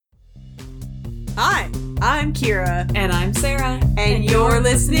Hi, I'm Kira. And I'm Sarah. And you're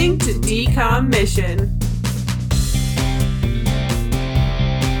listening to Decom Mission.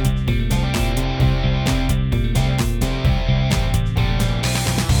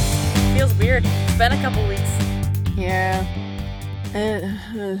 Feels weird. It's been a couple weeks. Yeah.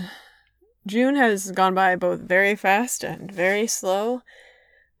 June has gone by both very fast and very slow.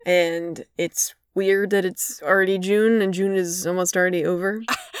 And it's weird that it's already June and June is almost already over.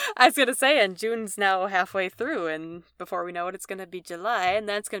 I was going to say, and June's now halfway through, and before we know it, it's going to be July, and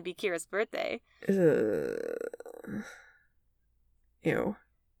then it's going to be Kira's birthday. Ew.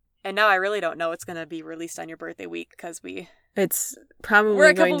 And now I really don't know what's going to be released on your birthday week, because It's probably we're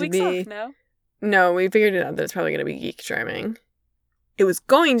a going couple to weeks be... off now. No, we figured it out that it's probably going to be Geek Charming. It was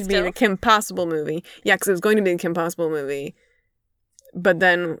going to be the Kim Possible movie. Yeah, because it was going to be the Kim Possible movie. But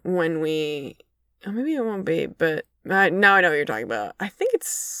then when we... Oh, maybe it won't be, but now I know what you're talking about. I think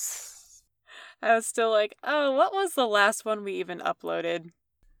it's... I was still like, oh, what was the last one we even uploaded?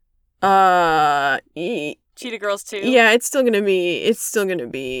 Cheetah Girls 2? Yeah, it's still gonna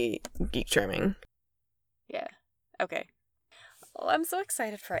be Geek Charming. Yeah. Okay. Oh, I'm so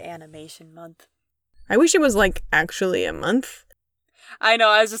excited for Animation Month. I wish it was, like, actually a month. I know,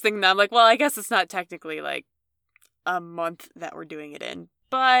 I was just thinking that. I'm like, well, I guess it's not technically, like, a month that we're doing it in.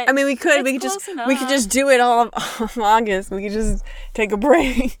 But I mean, we could just do it all of August. We could just take a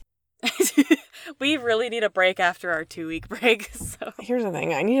break. We really need a break after our 2-week break. So here's the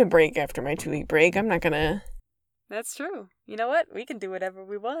thing: I need a break after my 2-week break. I'm not gonna. That's true. You know what? We can do whatever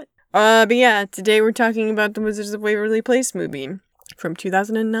we want. But yeah, today we're talking about the Wizards of Waverly Place movie from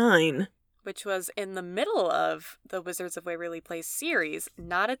 2009, which was in the middle of the Wizards of Waverly Place series,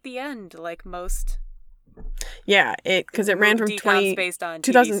 not at the end like most. Yeah, because it ran from based on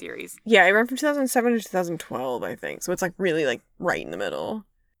 2000 TV series. Yeah, it ran from 2007 to 2012, I think. So it's like really like right in the middle.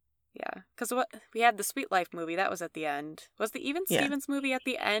 Yeah, because we had the Sweet Life movie that was at the end. Was the Even Stevens movie at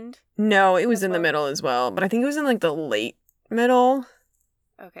the end? No, it was in the middle as well, but I think it was in like the late middle.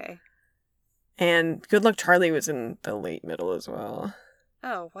 Okay. And Good Luck Charlie was in the late middle as well.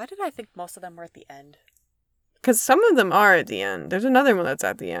 Oh, why did I think most of them were at the end? Because some of them are at the end. There's another one that's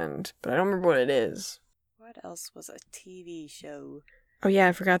at the end, but I don't remember what it is. What else was a TV show? Oh yeah,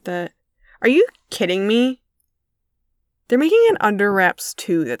 I forgot that. Are you kidding me? They're making an Under Wraps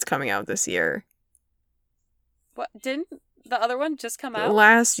 2 that's coming out this year. What? Didn't the other one just come out?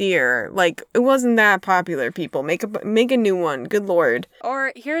 Last year. Like, it wasn't that popular, people. Make a new one. Good lord.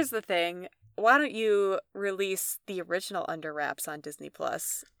 Or, here's the thing. Why don't you release the original Under Wraps on Disney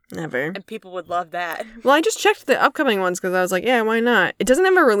Plus? Never. And people would love that. Well, I just checked the upcoming ones because I was like, yeah, why not? It doesn't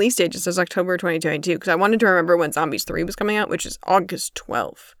have a release date. It just says October 2022 because I wanted to remember when Zombies 3 was coming out, which is August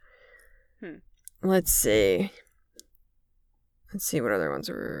 12th. Let's see. Let's see what other ones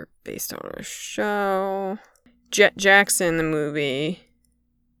were based on a show. Jet Jackson, the movie,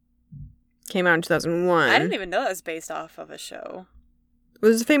 came out in 2001. I didn't even know that was based off of a show. It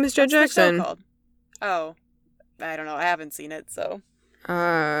was the famous Jet Jackson. What's the show called? Oh, I don't know. I haven't seen it, so...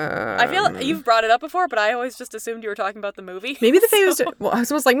 I feel like you've brought it up before, but I always just assumed you were talking about the movie. Maybe the famous... Well, I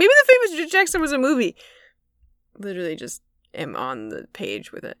was almost like, maybe the famous Jet Jackson was a movie. Literally just am on the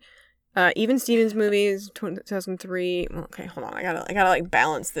page with it. Even Stevens movies, 2003. Okay, hold on. I gotta like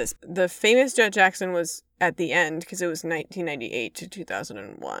balance this. The famous Jet Jackson was at the end because it was 1998 to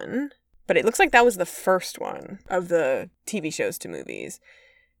 2001. But it looks like that was the first one of the TV shows to movies.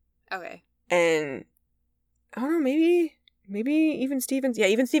 Okay. And I don't know, maybe Even Stevens. Yeah,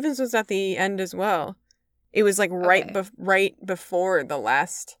 Even Stevens was at the end as well. It was like right before the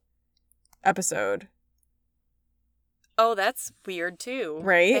last episode. Oh, that's weird too.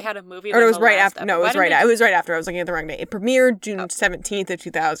 Right? They had a movie. Or it was right after. No, it was right. It was right after. I was looking at the wrong day. It premiered June 17th of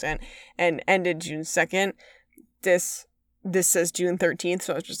 2000 and ended June 2nd. This says June 13th,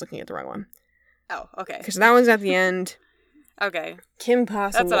 so I was just looking at the wrong one. Oh, okay. Because that one's at the end. Okay. Kim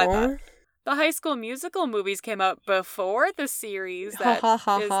Possible. That's what I thought. The High School Musical movies came out before the series that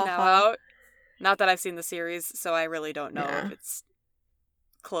is now out. Not that I've seen the series, so I really don't know if it's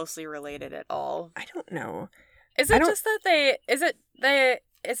closely related at all. I don't know. Is it just that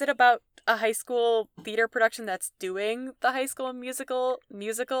is it about a high school theater production that's doing the High School musical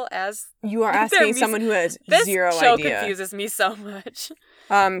as you are asking someone who has zero idea. This show confuses me so much.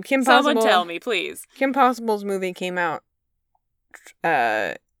 Kim Possible. Someone tell me, please. Kim Possible's movie came out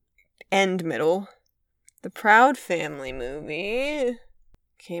end middle. The Proud Family movie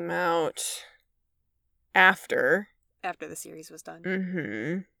came out after the series was done.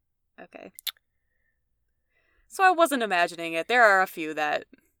 Mm-hmm. Okay. So I wasn't imagining it. There are a few that...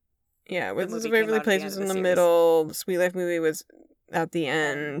 Yeah, Wizards of Waverly Place was in the middle. The Sweet Life movie was at the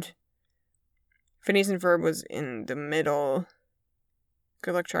end. Phineas and Ferb was in the middle.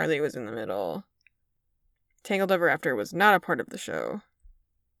 Good Luck Charlie was in the middle. Tangled Ever After was not a part of the show.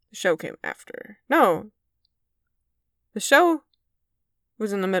 The show came after. No. The show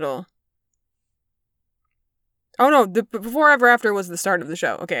was in the middle. Oh no, the Before Ever After was the start of the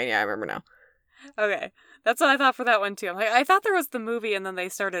show. Okay, yeah, I remember now. Okay. That's what I thought for that one, too. I'm like, I thought there was the movie and then they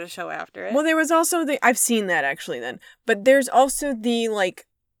started a show after it. Well, there was also I've seen that, actually, then. But there's also the, like,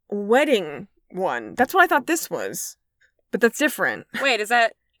 wedding one. That's what I thought this was. But that's different. Wait, is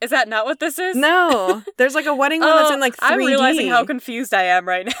that not what this is? No. There's, like, a wedding one that's in, like, 3D. I'm realizing how confused I am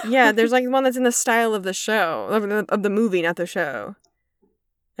right now. Yeah, there's, like, one that's in the style of the show. Of the movie, not the show.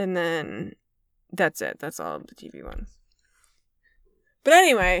 And then that's it. That's all of the TV ones. But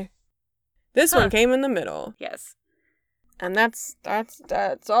anyway... This one came in the middle. Yes. And that's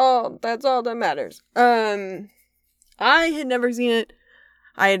all that matters. I had never seen it.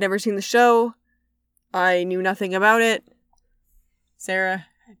 I had never seen the show. I knew nothing about it. Sarah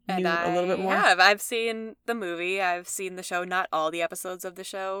knew a little bit more. I've seen the movie. I've seen the show, not all the episodes of the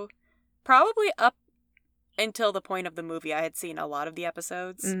show. Probably up until the point of the movie, I had seen a lot of the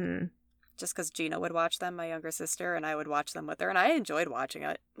episodes. Mm-hmm. Just because Gina would watch them, my younger sister, and I would watch them with her, and I enjoyed watching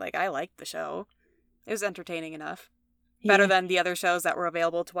it. Like, I liked the show. It was entertaining enough. Yeah. Better than the other shows that were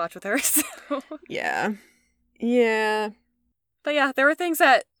available to watch with her, so... Yeah. Yeah. But yeah, there were things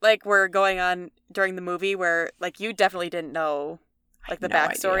that, like, were going on during the movie where, like, you definitely didn't know, like, the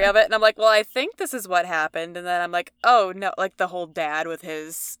backstory of it. And I'm like, well, I think this is what happened. And then I'm like, oh, no, like, the whole dad with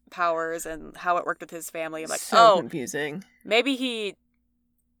his powers and how it worked with his family. I'm like, so confusing. Maybe he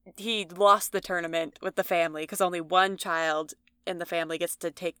lost the tournament with the family because only one child in the family gets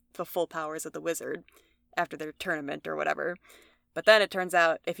to take the full powers of the wizard after their tournament or whatever. But then it turns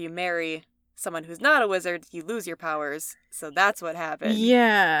out if you marry someone who's not a wizard, you lose your powers. So that's what happened.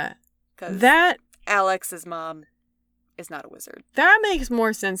 Yeah. Because Alex's mom is not a wizard. That makes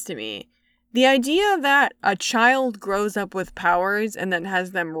more sense to me. The idea that a child grows up with powers and then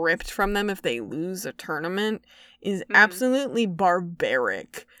has them ripped from them if they lose a tournament is absolutely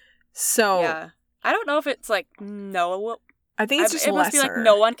barbaric. So yeah, I don't know if it's like no. I think it's just it must be like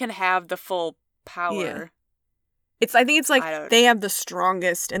no one can have the full power. Yeah. I think it's like they have the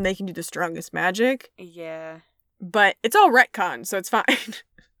strongest and they can do the strongest magic. Yeah, but it's all retcon, so it's fine.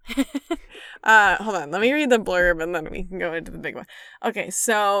 Hold on, let me read the blurb and then we can go into the big one. Okay,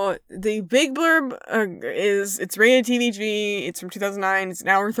 so the big blurb it's rated TVG, it's from 2009, it's an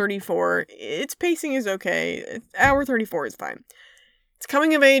hour 34, its pacing is okay, hour 34 is fine. It's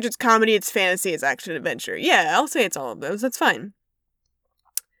coming of age, it's comedy, it's fantasy, it's action adventure. Yeah, I'll say it's all of those, that's fine.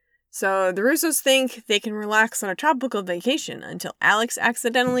 So the Russos think they can relax on a tropical vacation until Alex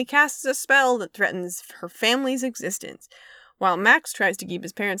accidentally casts a spell that threatens her family's existence. While Max tries to keep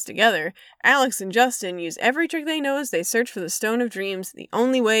his parents together, Alex and Justin use every trick they know as they search for the Stone of Dreams, the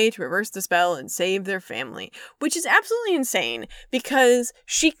only way to reverse the spell and save their family. Which is absolutely insane, because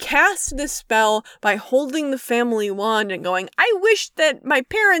she cast this spell by holding the family wand and going, I wish that my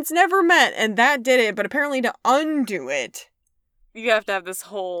parents never met, and that did it, but apparently to undo it, you have to have this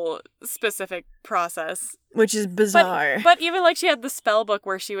whole specific process. Which is bizarre. But even, like, she had the spell book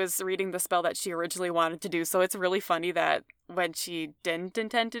where she was reading the spell that she originally wanted to do, so it's really funny that when she didn't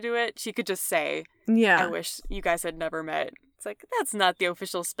intend to do it, she could just say, I wish you guys had never met. It's like, that's not the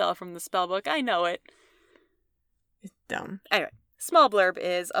official spell from the spell book. I know it. It's dumb. Anyway, small blurb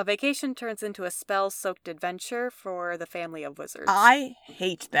is, a vacation turns into a spell-soaked adventure for the family of wizards. I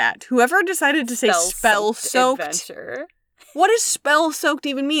hate that. Whoever decided to say spell-soaked adventure. What does spell-soaked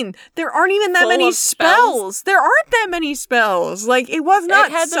even mean? There aren't even that many spells. There aren't that many spells. Like, it was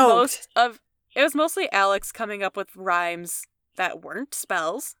not soaked. It was mostly Alex coming up with rhymes that weren't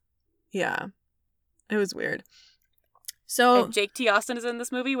spells. Yeah. It was weird. So and Jake T. Austin is in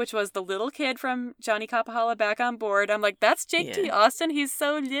this movie, which was the little kid from Johnny Capahala Back on Board. I'm like, that's Jake T. Austin. He's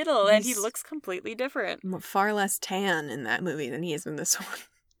so little, and he looks completely different. Far less tan in that movie than he is in this one.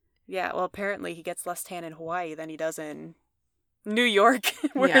 Yeah, well, apparently he gets less tan in Hawaii than he does in New York,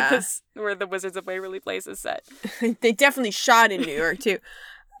 where the Wizards of Waverly Place is set. They definitely shot in New York, too.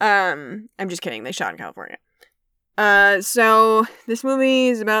 I'm just kidding. They shot in California. So this movie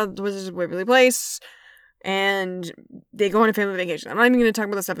is about the Wizards of Waverly Place, and they go on a family vacation. I'm not even going to talk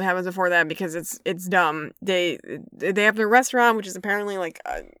about the stuff that happens before that because it's dumb. They have their restaurant, which is apparently like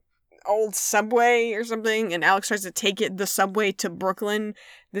an old Subway or something, and Alex tries to take the Subway to Brooklyn.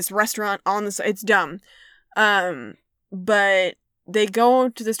 This restaurant it's dumb. But they go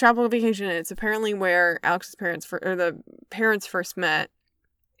to this tropical vacation, and it's apparently where Alex's parents the parents first met.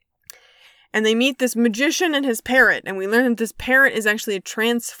 And they meet this magician and his parrot, and we learn that this parrot is actually a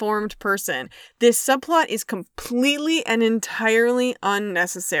transformed person. This subplot is completely and entirely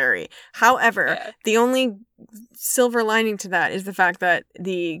unnecessary. However, the only silver lining to that is the fact that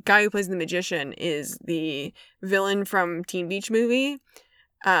the guy who plays the magician is the villain from Teen Beach Movie,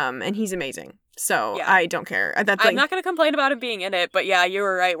 and he's amazing. So I don't care. I'm not going to complain about him being in it, but yeah, you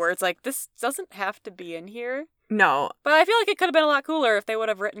were right, where it's like, this doesn't have to be in here. No. But I feel like it could have been a lot cooler if they would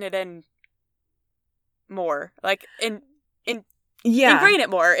have written it in more. Like, ingrain it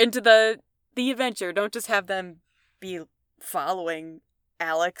more into the adventure. Don't just have them be following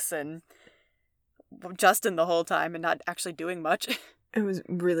Alex and Justin the whole time and not actually doing much. It was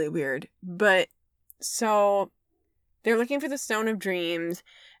really weird. But, so, they're looking for the Stone of Dreams,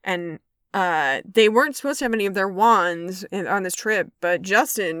 and they weren't supposed to have any of their wands on this trip, but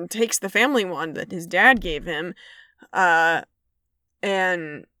Justin takes the family wand that his dad gave him,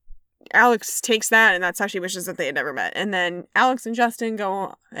 and Alex takes that, and that's how she wishes that they had never met. And then Alex and Justin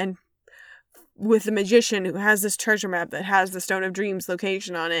go and with the magician who has this treasure map that has the Stone of Dreams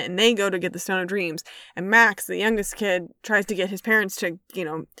location on it, and they go to get the Stone of Dreams. And Max, the youngest kid, tries to get his parents to,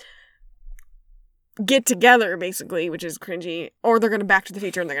 get together, basically, which is cringy, or they're going to Back to the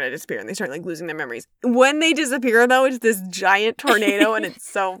Future and they're going to disappear, and they start, losing their memories. When they disappear, though, it's this giant tornado, and it's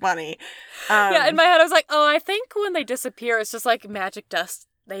so funny. In my head, I was like, I think when they disappear, it's just like magic dust.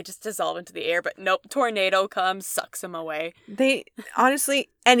 They just dissolve into the air, but nope, tornado comes, sucks them away. Honestly,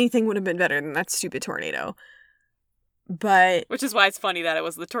 anything would have been better than that stupid tornado. But... Which is why it's funny that it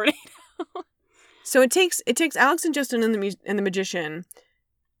was the tornado. So it takes Alex and Justin and the magician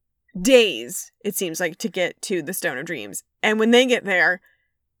days, it seems like, to get to the Stone of Dreams. And when they get there,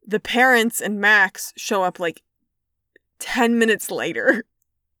 the parents and Max show up 10 minutes later.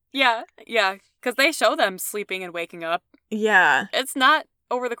 Yeah, because they show them sleeping and waking up. Yeah. It's not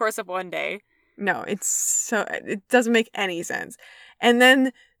over the course of one day. No, it doesn't make any sense. And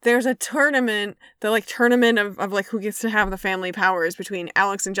then there's a tournament, the tournament of who gets to have the family powers between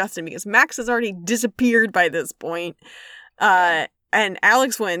Alex and Justin, because Max has already disappeared by this point. And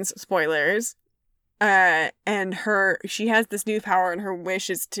Alex wins, spoilers, and she has this new power, and her wish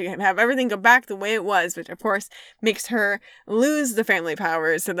is to have everything go back the way it was, which of course makes her lose the family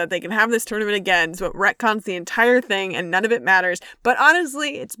powers so that they can have this tournament again, so it retcons the entire thing, and none of it matters. But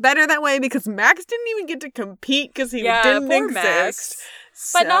honestly, it's better that way, because Max didn't even get to compete, because he didn't exist. Max.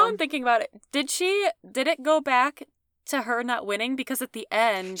 So. But now I'm thinking about it, did it go back to her not winning? Because at the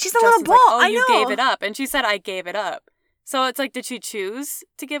end, she's a little ball, you gave it up, and she said, I gave it up. So it's did she choose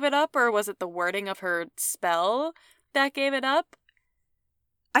to give it up, or was it the wording of her spell that gave it up?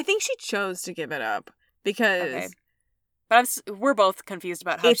 I think she chose to give it up, because... Okay. But we're both confused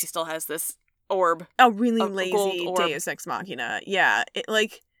about how she still has this orb. A really lazy Deus Ex Machina. Yeah,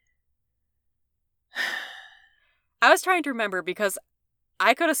 I was trying to remember, because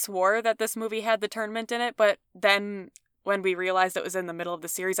I could have swore that this movie had the tournament in it, but then when we realized it was in the middle of the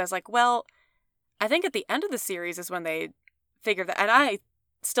series, I was like, well... I think at the end of the series is when they figure that, and I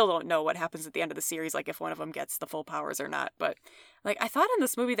still don't know what happens at the end of the series, if one of them gets the full powers or not, but, I thought in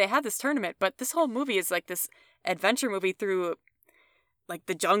this movie they had this tournament, but this whole movie is, this adventure movie through,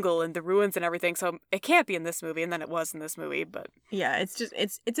 the jungle and the ruins and everything, so it can't be in this movie, and then it was in this movie, but... Yeah,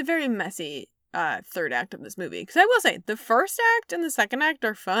 it's a very messy third act of this movie, because I will say, the first act and the second act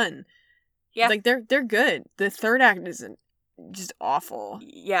are fun. Yeah. They're good. The third act isn't. Just awful.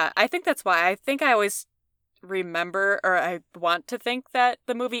 Yeah, I think that's why. I think I always remember, or I want to think that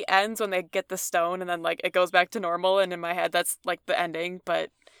the movie ends when they get the stone and then it goes back to normal, and in my head that's the ending,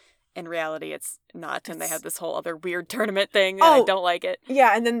 but in reality it's not, and they have this whole other weird tournament thing, and I don't like it.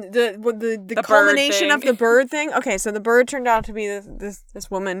 Yeah, and then the culmination of the bird thing. Okay, so the bird turned out to be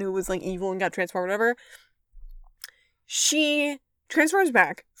this woman who was evil and got transformed, whatever. She transforms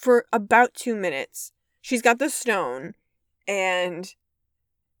back for about 2 minutes. She's got the stone. And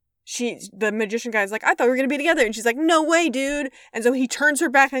the magician guy's like, I thought we were going to be together. And she's like, no way, dude. And so he turns her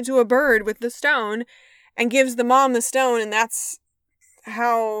back into a bird with the stone and gives the mom the stone. And that's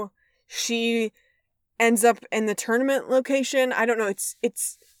how she ends up in the tournament location. I don't know.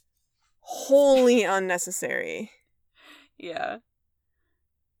 It's wholly unnecessary. Yeah.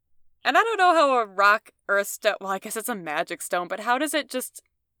 And I don't know how a rock or a stone, well, I guess it's a magic stone, but how does it just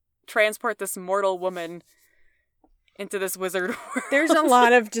transport this mortal woman into this wizard world? There's a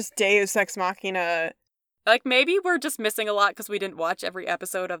lot of just Deus Ex Machina. Maybe we're just missing a lot because we didn't watch every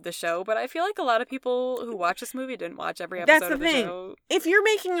episode of the show, but I feel like a lot of people who watch this movie didn't watch every episode of the show. That's the thing. If you're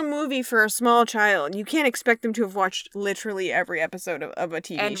making a movie for a small child, you can't expect them to have watched literally every episode of a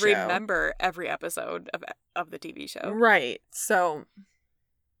TV show. And remember every episode of the TV show. Right. So...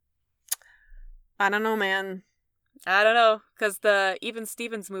 I don't know, man. I don't know, because the Even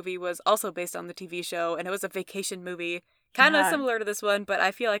Stevens movie was also based on the TV show, and it was a vacation movie, kind of similar to this one, but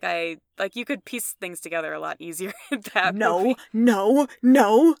I feel like you could piece things together a lot easier in that movie. No.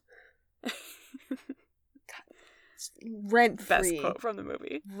 Rent-free. Best quote from the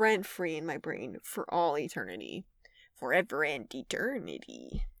movie. Rent-free in my brain for all eternity. Forever and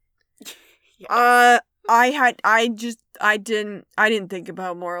eternity. Yes. I didn't think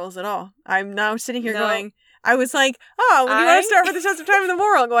about morals at all. I'm now sitting here going, I was like, oh, when you want to start with the test of time of the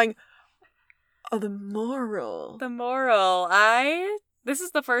moral, going, oh, the moral. The moral. This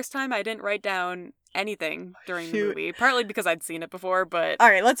is the first time I didn't write down anything during the movie. Partly because I'd seen it before, but all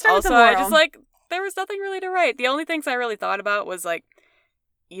right, let's start with the moral. moral. I just there was nothing really to write. The only things I really thought about was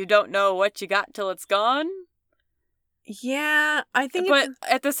you don't know what you got till it's gone. Yeah, I think. But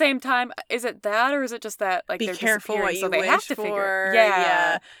at the same time, is it that, or is it just that be they're careful what you so they wish have to for? Figure?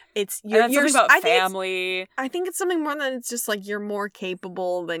 Yeah. It's you're something about family. I think it's something more than it's just you're more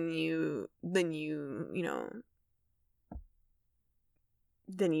capable than you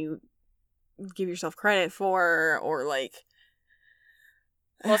give yourself credit for, or well,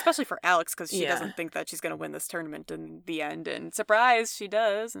 especially for Alex, because she doesn't think that she's going to win this tournament in the end, and surprise, she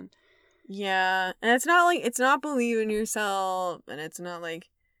does. And yeah, and it's not believe in yourself, and it's not God,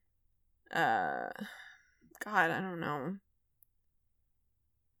 I don't know.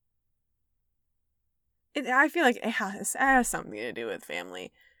 I feel like it has something to do with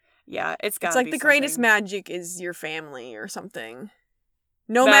family. Yeah, it's got. It's the greatest magic is your family or something.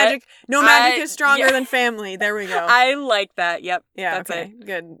 No magic is stronger than family. There we go. I like that. Yep. Yeah. That's okay. it.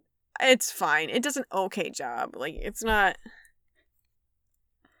 Good. It's fine. It does an okay job. It's not.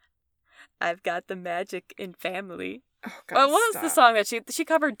 I've got the magic in family. Oh, God, well, what was the song that she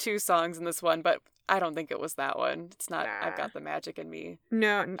covered 2 songs in this one, but I don't think it was that one. It's not. Nah. I've got the magic in me.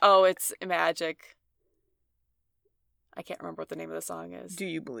 No. Oh, it's magic. I can't remember what the name of the song is. Do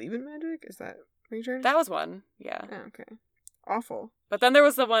you believe in magic? Is that what you're trying to That was one. Yeah. Oh, okay. Awful. But then there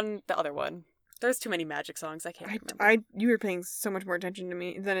was the other one. There's too many magic songs. I can't remember. You were paying so much more attention to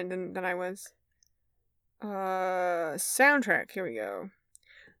me than I was. Soundtrack. Here we go.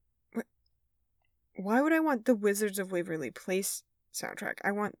 Why would I want the Wizards of Waverly Place soundtrack?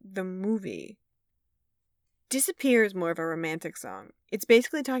 I want the movie. Disappear is more of a romantic song. It's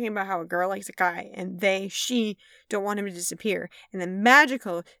basically talking about how a girl likes a guy, and she don't want him to disappear. And then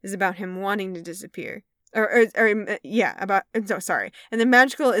Magical is about him wanting to disappear. And then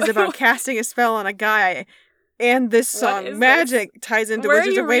Magical is about casting a spell on a guy. And this song, Magic, ties into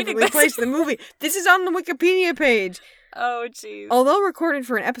Wizards of Waverly Place, the movie. This is on the Wikipedia page. Oh, jeez. Although recorded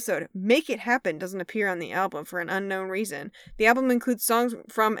for an episode, Make It Happen doesn't appear on the album for an unknown reason. The album includes songs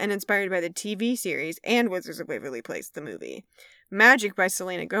from and inspired by the TV series and Wizards of Waverly Place, the movie. Magic by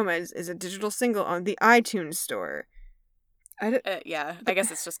Selena Gomez is a digital single on the iTunes store. Yeah, I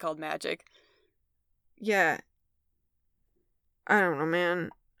guess it's just called Magic. Yeah. I don't know, man.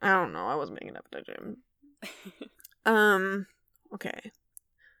 I don't know. I wasn't making up at the gym. Okay.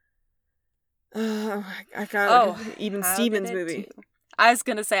 I got Even Stevens movie. I was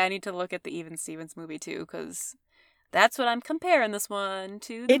gonna say I need to look at the Even Stevens movie too, because that's what I'm comparing this one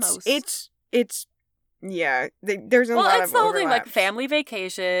to the most. It's yeah. There's a lot of it's the whole thing, family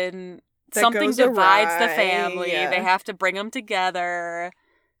vacation. Something divides the family. Yeah. They have to bring them together.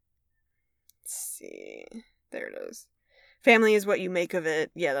 Let's see. There it is. Family is what you make of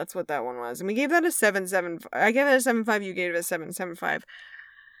it. Yeah, that's what that one was. And we gave that a 7.7. I gave it a 7.5. You gave it a 7.75.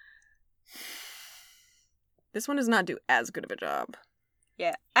 This one does not do as good of a job.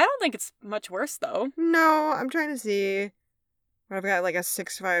 Yeah. I don't think it's much worse, though. No, I'm trying to see. I've got a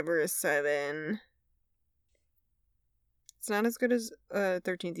 6.5 or a 7. It's not as good as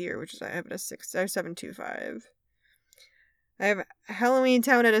 13th Year, which is I have it a 7.25. I have Halloween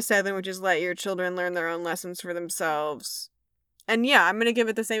Town at a 7, which is let your children learn their own lessons for themselves. And yeah, I'm going to give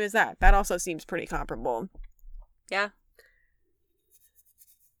it the same as that. That also seems pretty comparable. Yeah.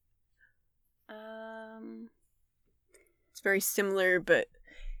 It's very similar, but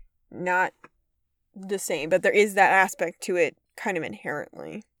not the same. But there is that aspect to it kind of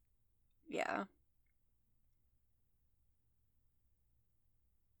inherently. Yeah.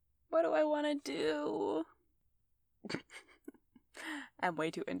 What do I want to do? I'm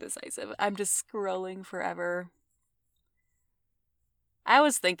way too indecisive. I'm just scrolling forever. I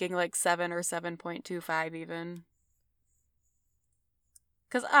was thinking 7 or 7.25 even.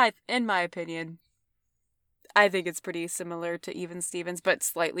 Because in my opinion, I think it's pretty similar to Even Stevens, but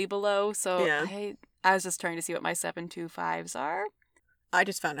slightly below. So yeah. I was just trying to see what my 7.25s are. I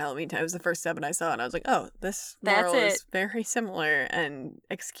just found Halloween Town. It was the first 7 I saw, and I was like, oh, this That's moral it. is very similar and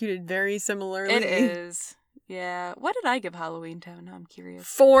executed very similarly. It is. Yeah. What did I give Halloween Town? Now I'm curious.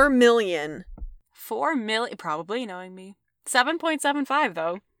 4 million. 4 million, probably, knowing me. 7.75,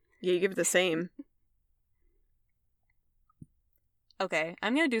 though. Yeah, you give it the same. Okay,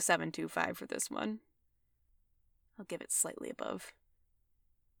 I'm gonna do 7.25 for this one. I'll give it slightly above.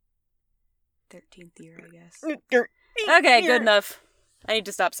 13th year, I guess. Okay, good enough. I need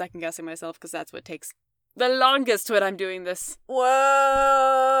to stop second guessing myself because that's what takes the longest when I'm doing this. Whoa!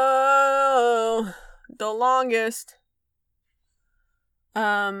 The longest.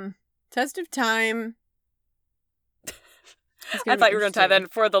 Test of Time. I thought you were going to tie that in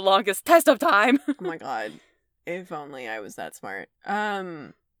for the longest test of time. Oh my god. If only I was that smart.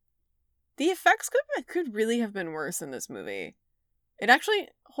 The effects could really have been worse in this movie. It actually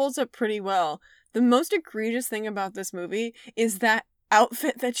holds up pretty well. The most egregious thing about this movie is that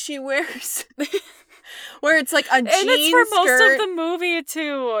outfit that she wears. Where it's like a jean skirt. And it's for most of the movie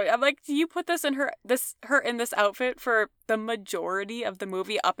too. I'm like, do you put this in her in this outfit for the majority of the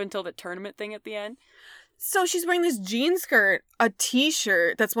movie up until the tournament thing at the end? So she's wearing this jean skirt, a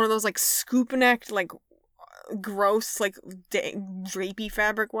t-shirt that's one of those like scoop necked, like gross, like drapey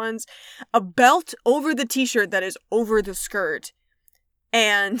fabric ones, a belt over the t-shirt that is over the skirt,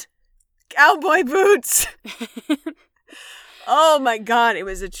 and cowboy boots. Oh my god, it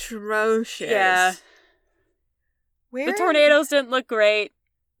was atrocious. Yeah. The tornadoes didn't look great.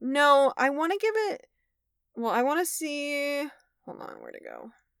 No, I want to give it... Well, I want to see... Hold on, where'd it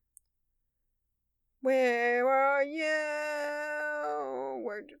go? Where are you?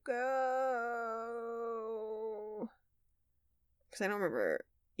 Where'd you go? Because I don't remember.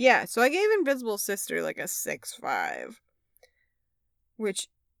 Yeah, so I gave Invisible Sister like a 6.5. Which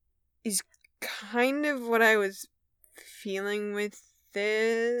is kind of what I was feeling with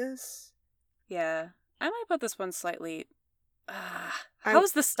this. Yeah. I might put this one slightly...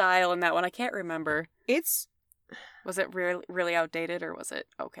 How's the style in that one? I can't remember. Was it really outdated or was it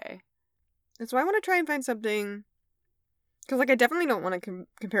okay? That's why I want to try and find something... Because, like, I definitely don't want to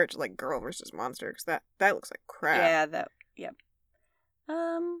compare it to, like, Girl vs. Monster, because that looks like crap. Yeah, yep.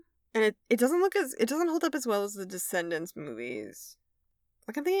 And it doesn't hold up as well as the Descendants movies.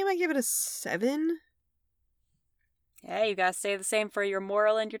 Like, I'm thinking I might give it a 7. Yeah, you gotta stay the same for your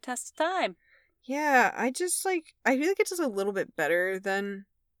moral and your test of time. Yeah, I feel like it's just a little bit better than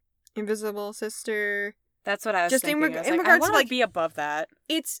Invisible Sister. That's what I was thinking. In regards to, like, be above that.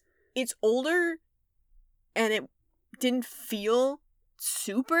 It's older, and it didn't feel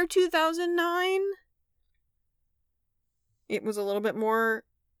super 2009. It was a little bit more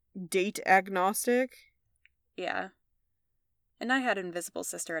date agnostic. Yeah. And I had Invisible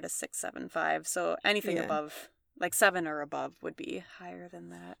Sister at a 6.75, so anything above, like 7 or above, would be higher than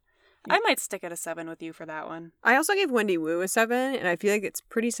that. I might stick at a 7 with you for that one. I also gave Wendy Wu a 7, and I feel like it's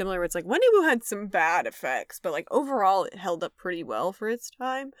pretty similar where it's like Wendy Wu had some bad effects, but like overall it held up pretty well for its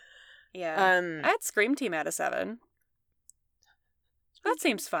time. Yeah. I had Scream Team at a 7. That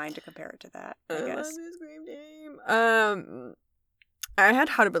seems fine to compare it to that, I guess. Love the Scream Team. I had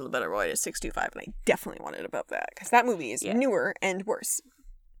How to Build a Better Boy at 6.25, and I definitely wanted above that, because that movie is newer and worse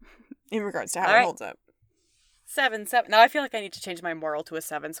in regards to how it holds up. 7. Now I feel like I need to change my moral to a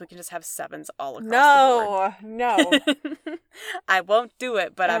 7 so we can just have 7s all across the board. No. I won't do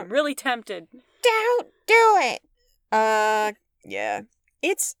it, but I'm really tempted. Don't do it. Yeah.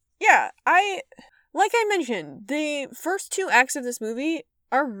 Like I mentioned, the first 2 acts of this movie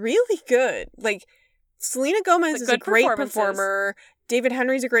are really good. Like, Selena Gomez is a great performer. David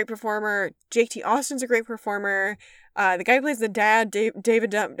Henry's a great performer. Jake T. Austin's a great performer. The guy who plays the dad,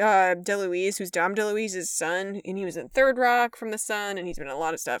 David DeLuise, who's Dom DeLuise's son, and he was in Third Rock from the Sun, and he's been in a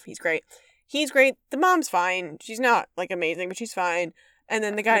lot of stuff. He's great. The mom's fine. She's not, like, amazing, but she's fine. And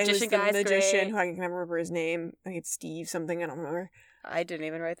then the guy who's the magician, who I can never remember his name. I think it's Steve something, I don't remember. I didn't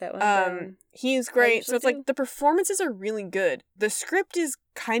even write that one. He's great. So it's like the performances are really good. The script is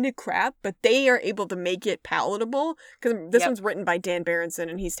kind of crap, but they are able to make it palatable. Because this one's written by Dan Berenson,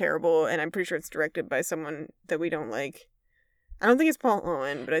 and he's terrible. And I'm pretty sure it's directed by someone that we don't like. I don't think it's Paul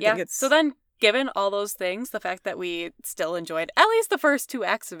Owen, but I think it's... So then, given all those things, the fact that we still enjoyed at least the first 2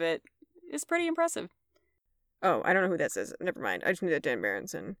 acts of it is pretty impressive. Oh, I don't know who that is. Never mind. I just knew that Dan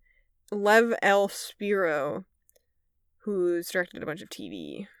Berenson. Lev L. Spiro, who's directed a bunch of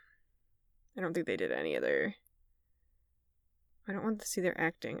TV. I don't think they did any other... I don't want to see their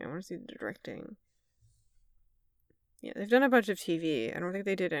acting. I want to see the directing. Yeah, they've done a bunch of TV. I don't think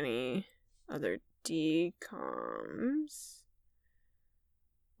they did any other DComs.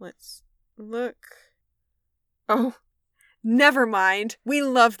 Let's look. Oh, Never mind. We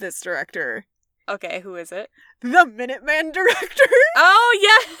love this director. Okay, who is it? The Minuteman director. Oh,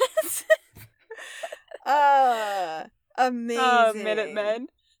 yes! Amazing. Oh, Minutemen.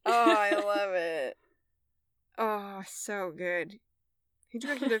 Oh, I love it. Oh, so good. He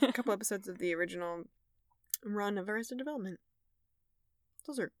directed a couple episodes of the original run of Arrested Development.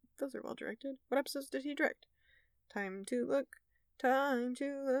 Those are well directed. What episodes did he direct? Time to look.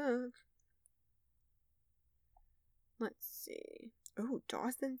 Let's see. Oh,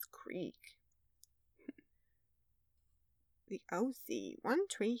 Dawson's Creek. The OC, One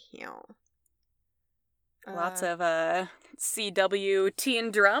Tree Hill. Lots of CW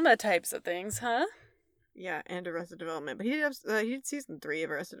teen drama types of things, huh? Yeah, and Arrested Development. But he did season 3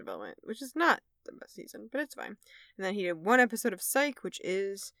 of Arrested Development, which is not the best season, but it's fine. And then he did 1 episode of Psych, which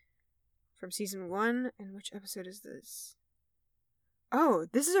is from season 1. And which episode is this? Oh,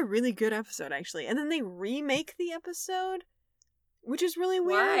 this is a really good episode, actually. And then they remake the episode, which is really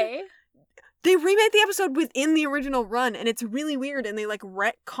weird. Why? They remake the episode within the original run, and it's really weird, and they, like,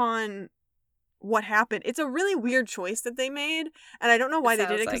 retcon what happened. It's a really weird choice that they made, and I don't know why they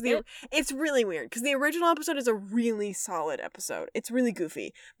did it, because it's really weird, because the original episode is a really solid episode. It's really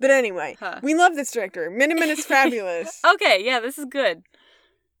goofy. But anyway, we love this director. Minutemen is fabulous. Okay, yeah, this is good.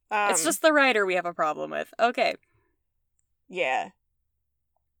 It's just the writer we have a problem with. Okay. Yeah.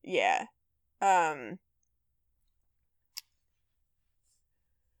 Yeah. Dan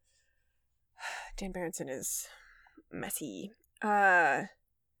Berenson is messy. There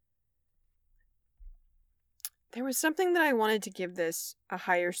was something that I wanted to give this a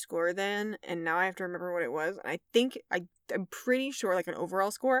higher score than, and now I have to remember what it was. And I think I'm pretty sure, like an overall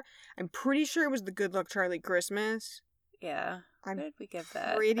score, I'm pretty sure it was The Good Luck Charlie Christmas. Yeah. What did we give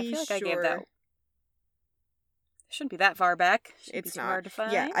that? Pretty I feel like sure. I gave that. Shouldn't be that far back. It's not not hard to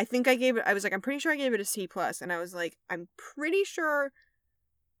find. Yeah, I think I gave it. I was like, I'm pretty sure I gave it a C+, and I was like, I'm pretty sure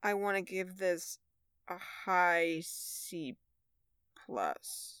I want to give this a high C+.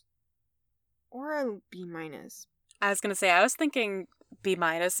 Or a B-. I was gonna say, I was thinking B-,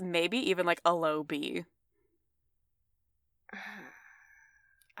 maybe even like a low B.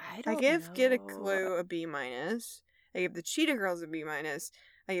 I give Get a Clue a B-. I give The Cheetah Girls a B-. I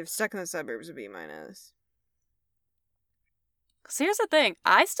give Stuck in the Suburbs a B-. So here's the thing,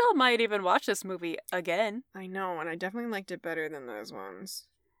 I still might even watch this movie again. I know, and I definitely liked it better than those ones.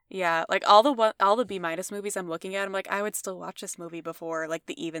 Yeah, like all the B- movies I'm looking at, I'm like, I would still watch this movie before, like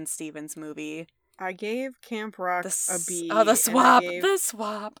the Even Stevens movie. I gave Camp Rock a B. Oh, the swap! The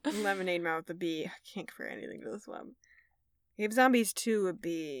swap! Lemonade Mouth a B. I can't compare anything to the swap. I gave Zombies 2 a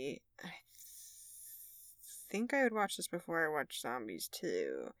B. I think I would watch this before I watch Zombies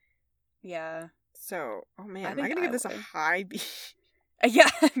 2. Yeah. So, oh man, am I gonna give this a high B? Yeah.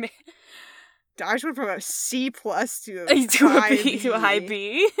 I just went from a C+ to a high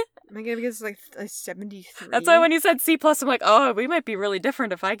B. Am I gonna give this like a 73? That's why when you said C+, I'm like, oh, we might be really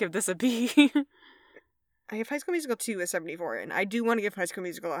different if I give this a B. I have High School Musical 2 a 74, and I do want to give High School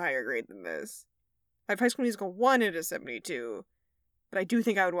Musical a higher grade than this. I have High School Musical 1 at a 72, but I do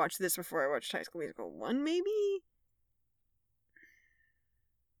think I would watch this before I watched High School Musical 1, maybe?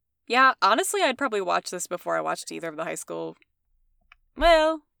 Yeah, honestly, I'd probably watch this before I watched either of the high school.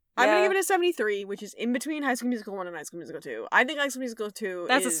 Well, I'm going to give it a 73, which is in between High School Musical 1 and High School Musical 2. I think High School Musical 2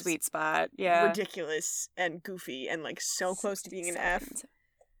 That's a sweet spot, yeah. Ridiculous and goofy and, like, so close to being an F.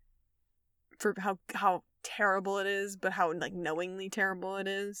 For how terrible it is, but how, like, knowingly terrible it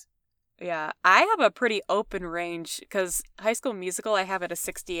is. Yeah, I have a pretty open range, because High School Musical, I have at a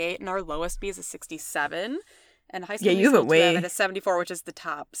 68, and our lowest B is a 67. And High School Musical 2, I have at a 74, which is the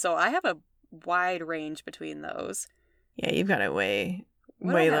top. So I have a wide range between those. Yeah, you've got it way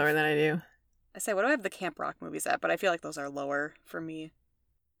lower than I do. I say, what do I have the Camp Rock movies at? But I feel like those are lower for me.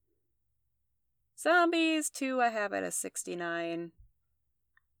 Zombies 2, I have at a 69.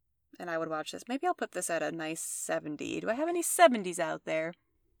 And I would watch this. Maybe I'll put this at a nice 70. Do I have any 70s out there?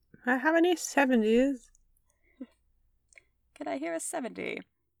 I have any 70s? Can I hear a 70?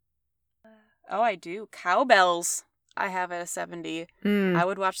 Oh, I do. Cowbells. I have at a 70. I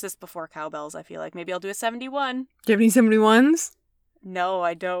would watch this before Cowbells, I feel like. Maybe I'll do a 71. Do you have any 71s? No,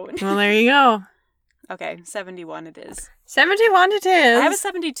 I don't. Well, there you go. Okay, 71 it is. 71 it is. I have a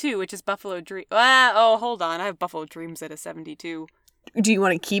 72, which is Buffalo Dreams. Oh, hold on. I have Buffalo Dreams at a 72. Do you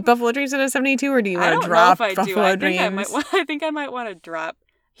want to keep Buffalo Dreams at a 72, or do you want to drop Buffalo Dreams? I think I might want to drop.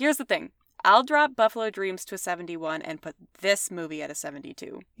 Here's the thing. I'll drop Buffalo Dreams to a 71 and put this movie at a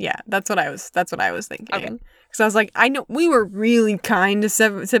 72. Yeah, that's what I was thinking. Okay. Because I was like, I know we were really kind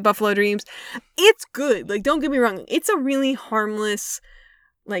to Buffalo Dreams. It's good. Like, don't get me wrong. It's a really harmless,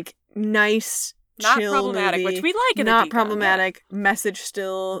 like, nice not chill problematic, movie. which we like in not a decom, problematic. Yeah. Message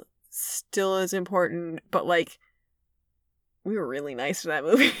still is important, but like we were really nice to that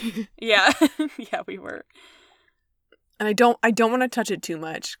movie. Yeah. Yeah, we were. And I don't want to touch it too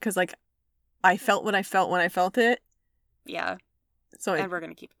much because like I felt what I felt when I felt it. Yeah. So and we're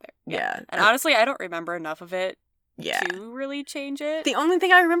gonna keep it there. Yeah. And honestly, I don't remember enough of it to really change it. The only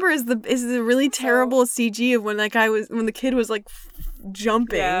thing I remember is the really terrible CG of when when the kid was like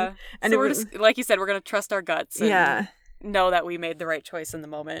jumping. Yeah. And so we're just, like you said, we're gonna trust our guts. And know that we made the right choice in the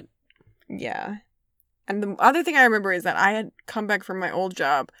moment. Yeah. And the other thing I remember is that I had come back from my old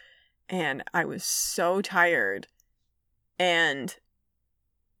job and I was so tired. And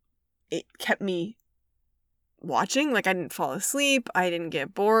it kept me watching. Like, I didn't fall asleep. I didn't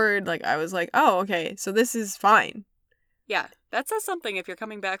get bored. Like, I was like, oh, okay, so this is fine. Yeah, that says something if you're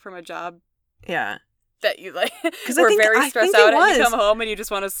coming back from a job. Yeah. That you, like, we're very stressed out and you come home and you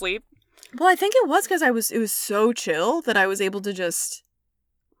just want to sleep. Well, I think it was because it was so chill that I was able to just...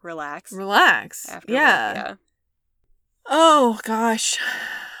 Relax. After yeah. Oh, gosh.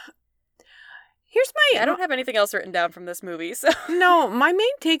 Here's my... I don't have anything else written down from this movie, so... No, my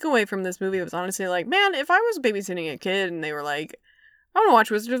main takeaway from this movie was honestly like, man, if I was babysitting a kid and they were like, I want to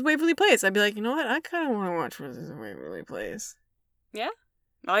watch Wizards of Waverly Place, I'd be like, you know what? I kind of want to watch Wizards of Waverly Place. Yeah?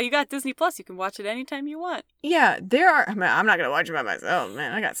 Oh, you got Disney Plus. You can watch it anytime you want. Yeah, there are... I mean, I'm not going to watch it by myself,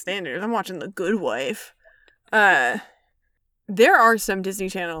 man. I got standards. I'm watching The Good Wife. There are some Disney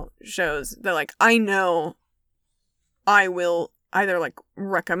Channel shows that, like, I know I will... either, like,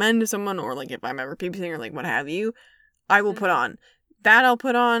 recommend to someone or, like, if I'm ever babysitting or, like, what have you, I will put on. That I'll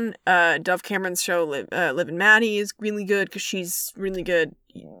put on. Dove Cameron's show, Liv and Maddie, is really good because she's really good.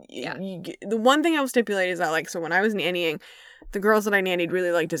 Yeah. The one thing I will stipulate is that, like, so when I was nannying, the girls that I nannied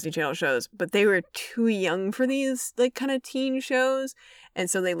really liked Disney Channel shows, but they were too young for these, like, kind of teen shows, and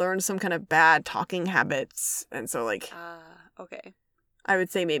so they learned some kind of bad talking habits, and so, like... okay. I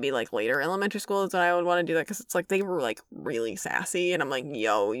would say maybe, like, later elementary school is when I would want to do that, because it's, like, they were, like, really sassy, and I'm like,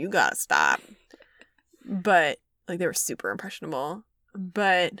 yo, you gotta stop. But, like, they were super impressionable.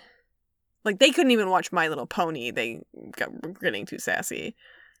 But, like, they couldn't even watch My Little Pony. They were getting too sassy.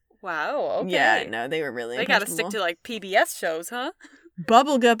 Wow, okay. Yeah, no, they were really impressionable. They gotta stick to, like, PBS shows, huh?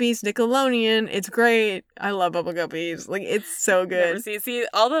 Bubble Guppies, Nickelodeon. It's great. I love Bubble Guppies. Like, it's so good. Never see,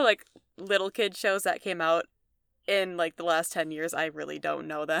 all the, like, little kid shows that came out in, like, the last 10 years, I really don't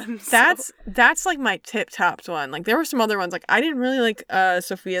know them. So. That's like my tip-tops one. Like, there were some other ones. Like, I didn't really like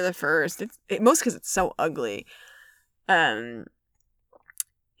Sophia the First. Most because it's so ugly. Yeah,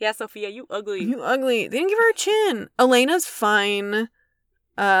 Sophia, you ugly. You ugly. They didn't give her a chin. Elena's fine.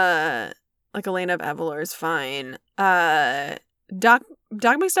 Like, Elena of Avalor is fine. Doc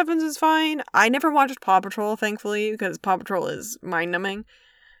McStuffins is fine. I never watched Paw Patrol, thankfully, because Paw Patrol is mind-numbing.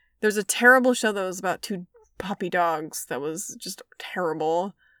 There's a terrible show that was about two puppy dogs that was just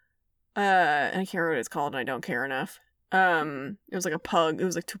terrible. And I can't remember what it's called, and I don't care enough. It was like a pug. It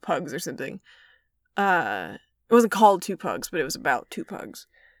was like two pugs or something. It wasn't called Two Pugs, but it was about two pugs.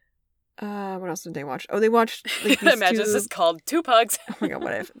 What else did they watch? Oh, they watched... Like, imagine this is called Two Pugs. Oh my god,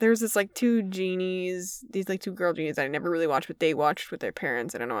 what if? There was this, like, two genies, these, like, two girl genies that I never really watched, but they watched with their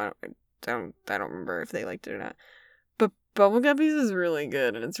parents. I don't know, I don't remember if they liked it or not. But Bubble Guppies is really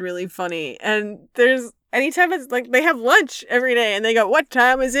good, and it's really funny. And there's... Anytime it's, like, they have lunch every day, and they go, what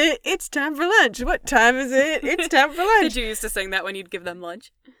time is it? It's time for lunch. What time is it? It's time for lunch. Did you used to sing that when you'd give them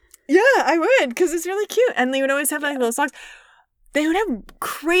lunch? Yeah, I would, because it's really cute. And they would always have, like, little songs. They would have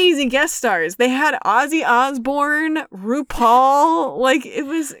crazy guest stars. They had Ozzy Osbourne, RuPaul. Like, it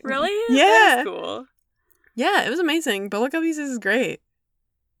was... Really? Yeah. That's cool. Yeah, it was amazing. Bubble Guppies is great.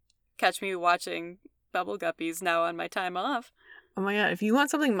 Catch me watching Bubble Guppies now on my time off. Oh my god, if you want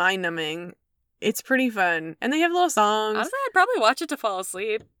something mind-numbing, it's pretty fun. And they have little songs. Honestly, I'd probably watch it to fall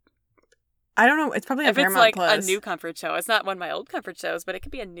asleep. I don't know. It's probably on Paramount Plus. If it's, like, a new comfort show. It's not one of my old comfort shows, but it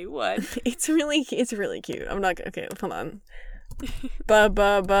could be a new one. It's really cute. I'm not... Okay, hold on. Ba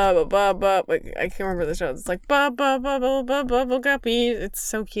ba ba ba ba ba. Like, I can't remember the show. It's like ba ba ba ba ba Bubble Guppies. It's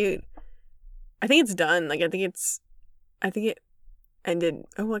so cute. I think it's done. Like, I think it ended.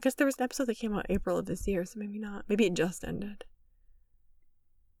 Oh, I guess there was an episode that came out April of this year, so maybe not. Maybe it just ended.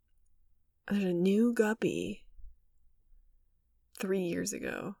 There's a new Guppy 3 years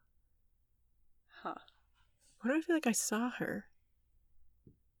ago. Huh. Why do I feel like I saw her?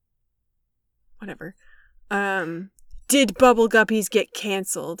 Whatever. Did Bubble Guppies get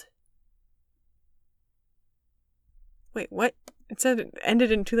canceled? Wait, what? It said it ended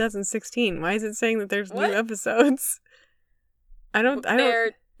in 2016. Why is it saying that there's new episodes? I don't...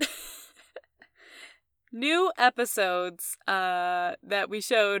 new episodes that we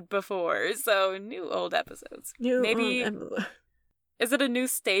showed before. So new old episodes. Maybe is it a new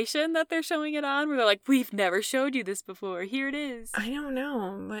station that they're showing it on? Where they're like, we've never showed you this before. Here it is. I don't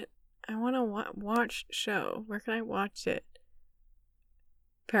know, but I want to watch show. Where can I watch it?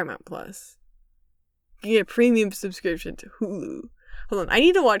 Paramount Plus. You get a premium subscription to Hulu. Hold on, I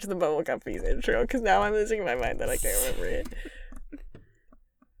need to watch the Bubble Guppies intro because now I'm losing my mind that I can't remember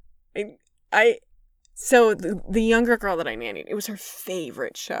it. So the younger girl that I nannied, it was her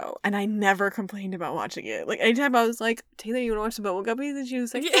favorite show, and I never complained about watching it. Like anytime I was like, Taylor, you want to watch the Bubble Guppies? And she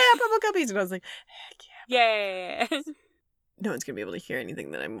was like, yeah, Bubble Guppies, and I was like, heck yeah. Yeah. No one's gonna be able to hear anything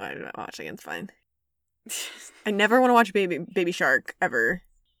that I'm watching. It's fine. I never want to watch Baby Shark ever.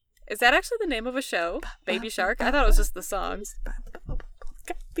 Is that actually the name of a show? Baby Shark? I thought it was just the song. Bubble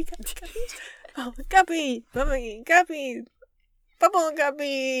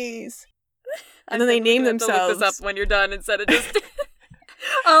Guppies. And then they name themselves. Look this up when you're done instead of just.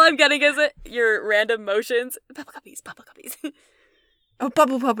 All I'm getting is your random motions. Bubble Guppies. Oh,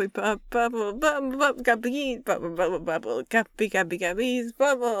 bubble guppies, bubble guppy, guppies,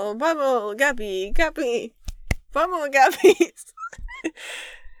 bubble guppies.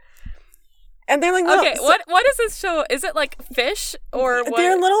 And they're like, okay, what is this show? Is it like fish or what?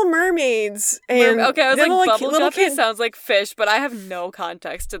 They're little mermaids. And okay, I was like, Bubble little Guppy sounds like fish, but I have no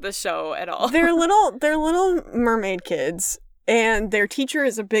context to the show at all. They're little mermaid kids, and their teacher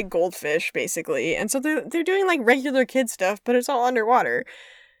is a big goldfish, basically. And so they're doing like regular kid stuff, but it's all underwater.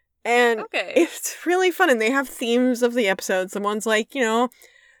 And it's really fun, and they have themes of the episodes. The one's like,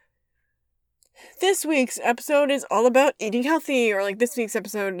 this week's episode is all about eating healthy, or like this week's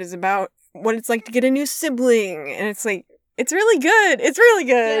episode is about what it's like to get a new sibling, and it's like, it's really good.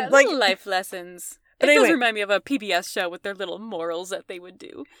 Yeah, like little life lessons. It does remind me of a PBS show with their little morals that they would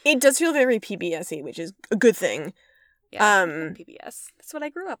do. It does feel very PBS-y, which is a good thing. Yeah, PBS. That's what I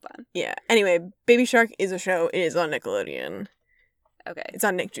grew up on. Yeah. Anyway, Baby Shark is a show. It is on Nickelodeon. Okay. It's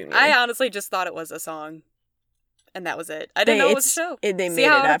on Nick Jr. I honestly just thought it was a song, and that was it. I didn't know it was a show. See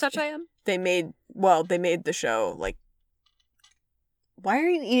how out of touch I am? They made the show, like... Why are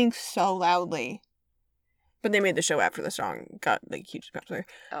you eating so loudly? But they made the show after the song got, like, hugely popular.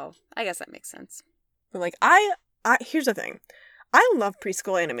 Oh, I guess that makes sense. But, like, here's the thing. I love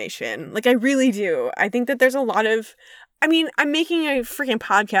preschool animation. Like, I really do. I think that there's a lot of... I mean, I'm making a freaking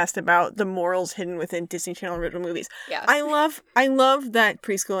podcast about the morals hidden within Disney Channel original movies. Yeah. I love that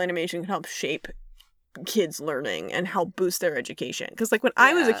preschool animation can help shape kids' learning and help boost their education. Because, like, when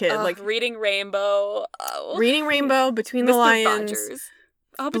I was a kid, like... Reading Rainbow. Reading Rainbow, Between the Lions.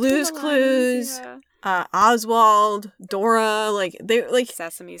 Blue's Clues. Yeah. Oswald. Dora. Like, they, like...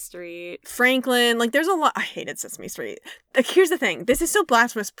 Sesame Street. Franklin. Like, there's a lot... I hated Sesame Street. Like, here's the thing. This is so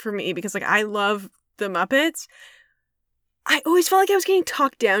blasphemous for me because, like, I love the Muppets. I always felt like I was getting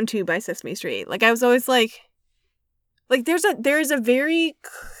talked down to by Sesame Street. Like, I was always like... Like, there's a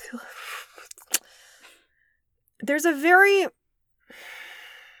very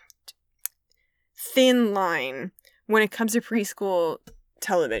thin line when it comes to preschool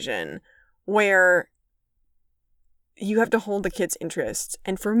television where you have to hold the kid's interest.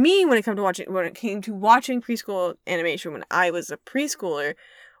 And for me, when it came to watching preschool animation when I was a preschooler,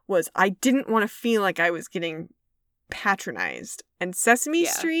 was I didn't want to feel like I was getting patronized. And Sesame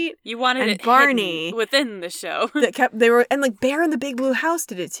Street, you wanted and it Barney within the show. And like Bear in the Big Blue House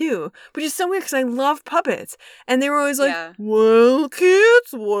did it too, which is so weird because I love puppets, and they were always like, "Well,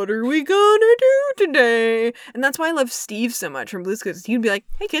 kids, what are we gonna do today?" And that's why I love Steve so much from Blue's Clues. He'd be like,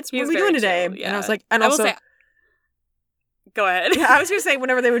 "Hey kids, what are we doing today?" Chill, yeah. And I was like, and also, go ahead. Yeah, I was gonna say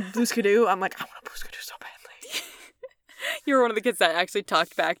whenever they would Blue's Clues, I'm like, I want Blue's Clues so badly. You were one of the kids that actually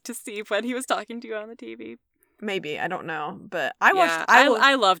talked back to Steve when he was talking to you on the TV. Maybe, I don't know, but I watched. Yeah,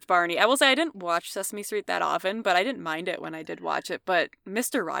 I loved Barney. I will say I didn't watch Sesame Street that often, but I didn't mind it when I did watch it. But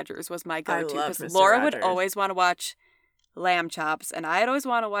Mr. Rogers was my go-to because Laura would always want to watch Lamb Chops, and I'd always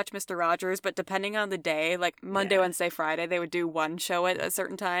want to watch Mr. Rogers. But depending on the day, like Monday, Wednesday, Friday, they would do one show at a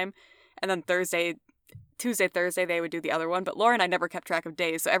certain time, and then Tuesday, Thursday, they would do the other one. But Laura and I never kept track of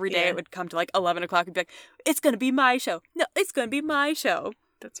days, so every day it would come to like 11 o'clock and be like, "It's gonna be my show. No, it's gonna be my show."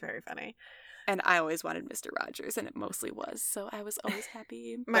 That's very funny. And I always wanted Mr. Rogers, and it mostly was, so I was always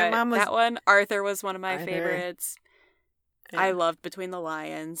happy. My mom was... That one, Arthur was one of my favorites. Yeah. I loved Between the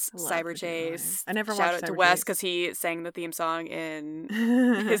Lions, Cyber Chase. I never watched Shout out to Wes, because he sang the theme song in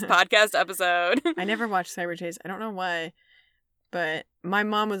his podcast episode. I never watched Cyber Chase. I don't know why, but my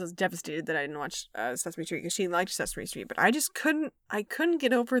mom was devastated that I didn't watch Sesame Street, because she liked Sesame Street, but I just couldn't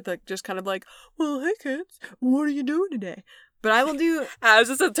get over the just kind of like, "Well, hey kids, what are you doing today?" But I will do... I was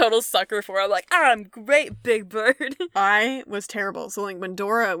just a total sucker for it. I'm like, I'm great, Big Bird. I was terrible. So, like, when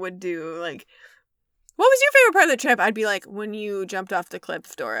Dora would do, like... What was your favorite part of the trip? I'd be like, when you jumped off the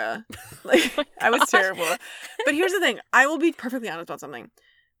cliff, Dora. Like, Oh I was gosh. terrible. But here's the thing. I will be perfectly honest about something.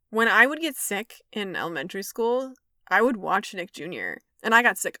 When I would get sick in elementary school, I would watch Nick Jr. And I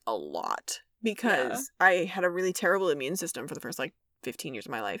got sick a lot because I had a really terrible immune system for the first, like, 15 years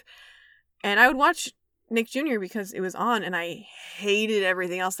of my life. And I would watch Nick Jr. because it was on, and I hated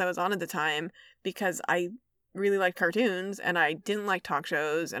everything else that was on at the time because I really liked cartoons, and I didn't like talk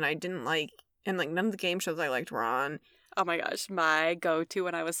shows, and I didn't like... And, like, none of the game shows I liked were on. Oh my gosh, my go-to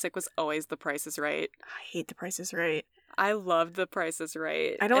when I was sick was always The Price is Right. I hate The Price is Right. I loved The Price is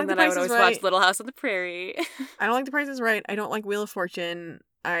Right. I don't like and The then I Price would is always Right. watch Little House on the Prairie. I don't like The Price is Right. I don't like Wheel of Fortune.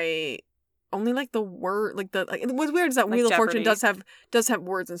 I only like the word, like the... Like, what's weird is that Like Wheel Jeopardy. of Fortune does have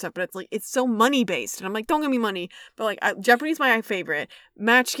words and stuff, but it's, like, it's so money-based. And I'm like, don't give me money. But, like, Jeopardy's my favorite.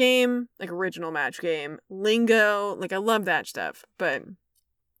 Match Game, like, original Match Game. Lingo, like, I love that stuff. But...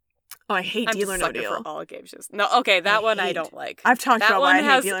 Oh, I hate I'm Deal or just No sucker Deal. for all game shows. No, okay, that one I don't like. I've talked That about why I one hate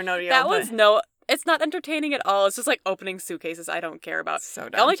has- Deal or No Deal. That but one's no... It's not entertaining at all. It's just like opening suitcases I don't care about. so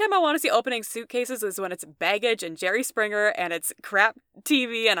dumb. The only time I want to see opening suitcases is when it's baggage and Jerry Springer and it's crap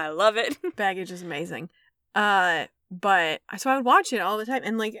TV and I love it. Baggage is amazing. But so I would watch it all the time,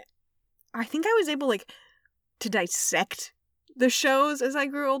 and like I think I was able like to dissect the shows as I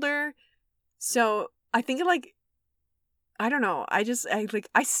grew older. So I think like I don't know. I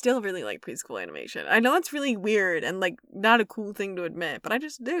still really like preschool animation. I know it's really weird and like not a cool thing to admit, but I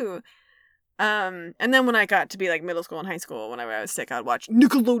just do. And then when I got to be like middle school and high school, whenever I was sick, I'd watch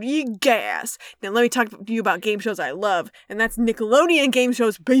Nickelodeon Gas. Now let me talk to you about game shows I love, and that's Nickelodeon game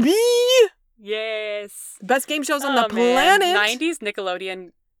shows, baby. Yes. Best game shows on Oh, the man. planet. 90s Nickelodeon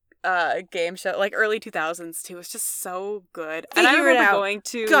game show, like early 2000s too. It's just so good. And I Figure it remember out. going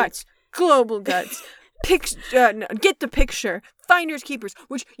to Guts, Global Guts, Get the Picture, Finders Keepers,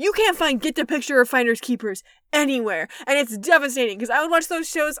 which you can't find Get the Picture or Finders Keepers anywhere, and it's devastating because I would watch those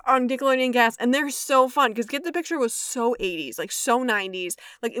shows on Nickelodeon Gas, and they're so fun because Get the Picture was so 80s, like so 90s,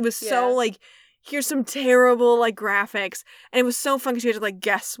 like it was so Yeah. like here's some terrible like graphics, and it was so fun because you had to like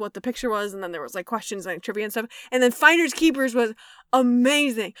guess what the picture was, and then there was like questions and like, trivia and stuff, and then Finders Keepers was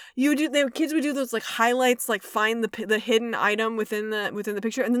amazing. The kids would do those like highlights, like find the hidden item within the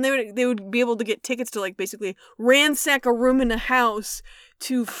picture, and then they would be able to get tickets to like basically ransack a room in a house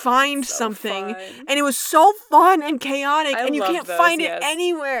to find So something, fun. and it was so fun and chaotic, I and you love can't those, find yes. it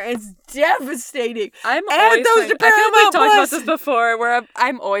anywhere. It's devestating. I'm Add always those trying, to I feel like Paramount we've talked about Plus. this before, where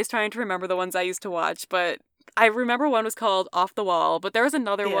I'm always trying to remember the ones I used to watch, but I remember one was called Off the Wall, but there was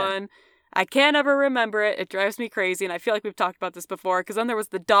another Yeah. one. I can't ever remember it. It drives me crazy, and I feel like we've talked about this before, because then there was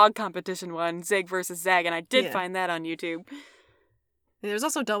the dog competition one, Zig versus Zag, and I did Yeah. find that on YouTube. And there's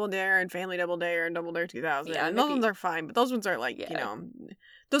also Double Dare and Family Double Dare and Double Dare 2000. Yeah, and those maybe- ones are fine, but those ones are like, you Yeah. know,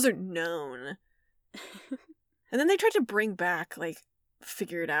 those are known. And then they tried to bring back, like,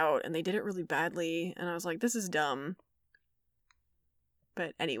 Figure It Out, and they did it really badly. And I was like, this is dumb.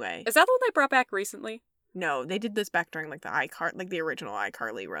 But anyway, Is that the one they brought back recently? no, they did this back during, like, the original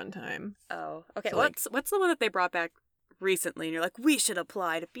iCarly runtime. Oh, okay. So, like- What's the one that they brought back recently, and you're like, we should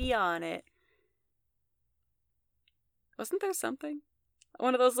apply to be on it? Wasn't there something?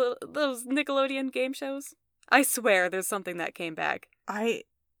 One of those Nickelodeon game shows? I swear there's something that came back. I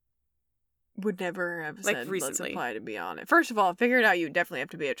would never have Like, said, recently. let's apply to be on it. First of all, Figure It Out, you definitely have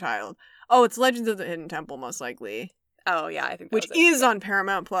to be a child. Oh, it's Legends of the Hidden Temple, most likely. Oh, yeah, I think that Which was it. is on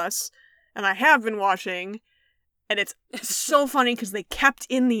Paramount Plus, and I have been watching, and it's so funny because they kept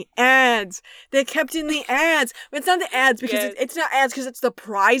in the ads. They kept in the ads. It's not the ads because Yes. it's not ads because it's the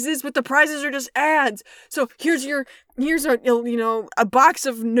prizes, but the prizes are just ads. So here's a box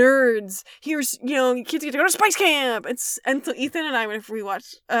of nerds. Here's kids get to go to Spice Camp. And so Ethan and I, whenever we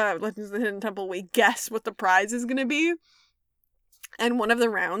watch Legends of the Hidden Temple, we guess what the prize is gonna be. And one of the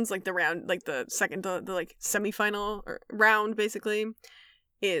rounds, like the second, the like semifinal round, basically,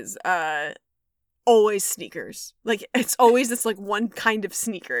 is always sneakers. Like it's always this like one kind of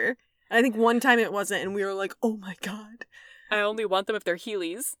sneaker. And I think one time it wasn't, and we were like, oh my god. I only want them if they're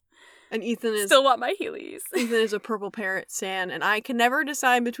Heelys. And Ethan is Still want my Heelys. Ethan is a purple parrot stan, and I can never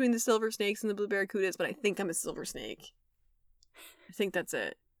decide between the silver snakes and the blue barracudas, but I think I'm a silver snake. I think that's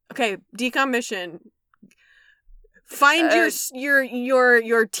it. Okay, decom mission. Find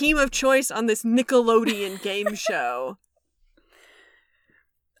your team of choice on this Nickelodeon game show.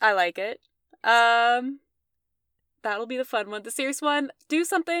 I like it. That'll be the fun one. The serious one, do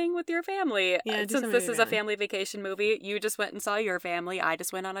something with your family. Yeah, since this is a family vacation movie, you just went and saw your family. I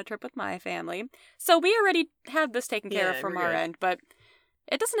just went on a trip with my family. So we already have this taken care of from our end, but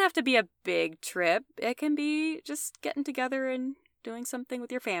it doesn't have to be a big trip. It can be just getting together and doing something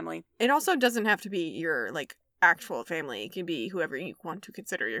with your family. It also doesn't have to be your, like, actual family. It can be whoever you want to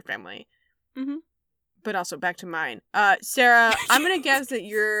consider your family. Mm-hmm. But also, back to mine. Sarah, I'm gonna guess that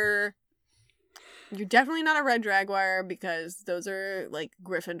you're definitely not a red jaguar because those are, like,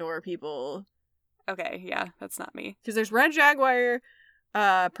 Gryffindor people. Okay, yeah, that's not me. Because there's red jaguar,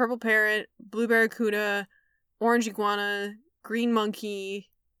 purple parrot, blue barracuda, orange iguana, green monkey,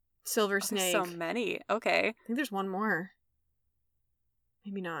 silver snake. So many. Okay. I think there's one more.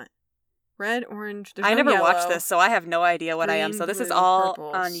 Maybe not. Red, orange. I never watched this, so I have no idea what I am. So this is all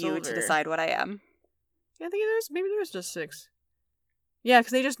purple, on silver. you to decide what I am. Yeah, I think there's just 6. Yeah,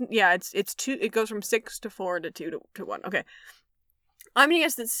 because it's 2. It goes from 6 to 4 to 2 to 1. Okay, I'm gonna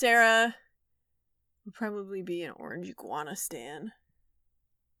guess that Sarah would probably be an orange iguana stan.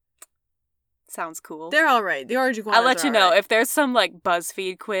 Sounds cool. They're all right. The orange iguanas. I'll let you know if there's some like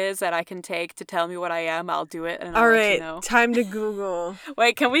BuzzFeed quiz that I can take to tell me what I am. I'll do it. And I'll let you know. Time to Google.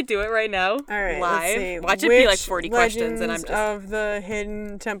 Wait, can we do it right now? All right, live. Let's see. Watch it be like 40 questions, and I'm just just of the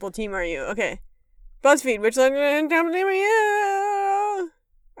Hidden Temple team are you? Okay, BuzzFeed. Which legend of the Hidden Temple team are you?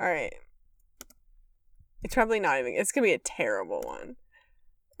 All right. It's probably not even. It's gonna be a terrible one.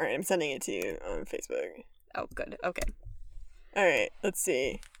 All right, I'm sending it to you on Facebook. Oh, good. Okay. All right, let's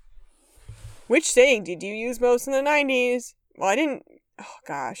see. Which saying did you use most in the 90s? Well, I didn't. Oh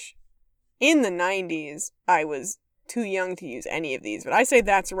gosh, in the 90s, I was too young to use any of these, but I say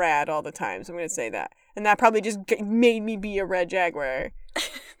that's rad all the time, so I'm gonna say that, and that probably just made me be a red jaguar.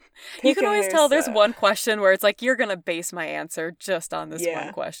 You can always tell there's one question where it's like, you're gonna base my answer just on this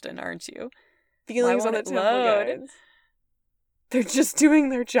one question, aren't you? Feelings on the Temple Guides. They're just doing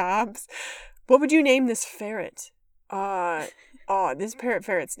their jobs. What would you name this ferret? This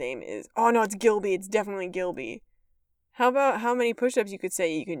ferret's name is... Oh, no, it's Gilby. It's definitely Gilby. How about how many push-ups you could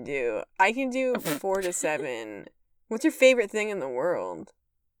say you can do? I can do 4 to 7. What's your favorite thing in the world?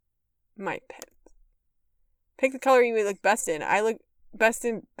 My pet. Pick the color you would look best in. I look best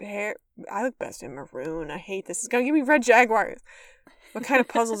in maroon. I hate this. It's gonna give me red jaguars. What kind of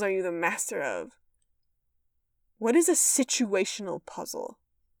puzzles are you the master of? What is a situational puzzle?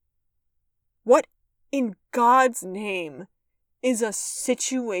 What in God's name is a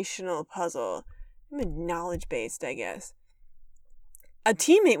situational puzzle? I'm knowledge-based, I guess. A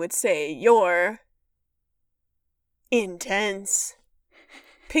teammate would say you're intense.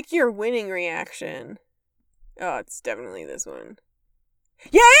 Pick your winning reaction. Oh, it's definitely this one.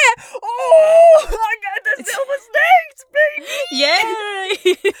 Yeah! Oh! I got the silver snakes, baby!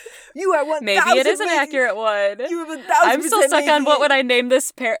 Yay! You are 1,000%. Maybe it is an accurate one. You are 1,000%. I'm still stuck on what would I name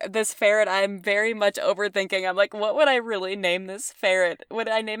this ferret. I'm very much overthinking. I'm like, what would I really name this ferret? Would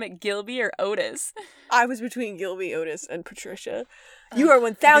I name it Gilby or Otis? I was between Gilby, Otis, and Patricia. You are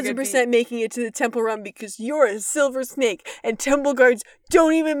 1,000% making it to the temple run because you're a silver snake, and temple guards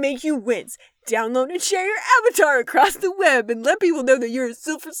don't even make you wince. Download and share your avatar across the web and let people know that you're a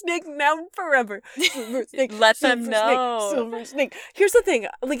silver snake now and forever. Silver snake. Let them know. Silver snake. Here's the thing.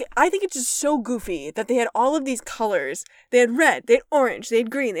 Like, I think it's just so goofy that they had all of these colors. They had red, they had orange, they had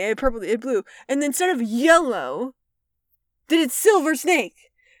green, they had purple, they had blue. And then instead of yellow, they did silver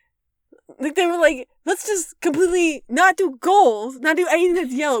snake. Like, they were like, let's just completely not do gold, not do anything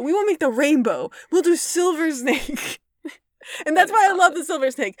that's yellow. We won't make the rainbow. We'll do silver snake. And that's why I love the silver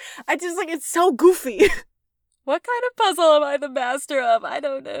snake. I just, like, it's so goofy. What kind of puzzle am I the master of? I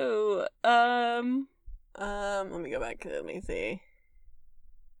don't know. Let me go back. Let me see.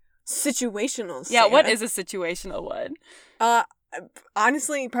 Situational. Yeah, what is a situational one?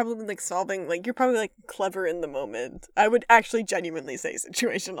 Honestly, probably, like, solving, like, you're probably, like, clever in the moment. I would actually genuinely say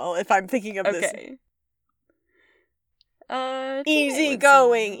situational if I'm thinking of this. Okay. Easy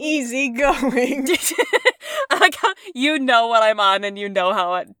going. I like how you know what I'm on and you know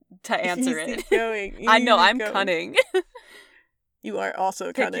how to answer easy it. Going. I know, I'm going. cunning. You are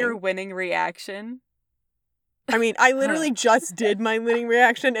also cunning. Pick your winning reaction. I mean, I literally just did my winning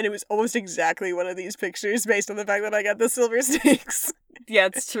reaction, and it was almost exactly one of these pictures based on the fact that I got the silver snakes. Yeah,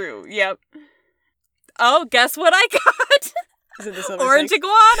 it's true. Yep. Oh, guess what I got? Is it the silver Orange snake?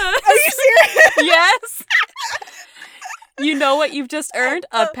 iguana. Are you serious? Yes. You know what you've just earned?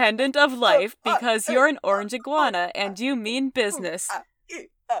 A pendant of life because you're an orange iguana and you mean business. I'm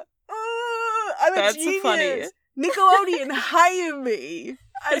That's a genius. Funny. Nickelodeon, hire me.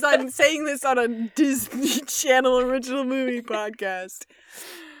 As I'm saying this on a Disney Channel original movie podcast.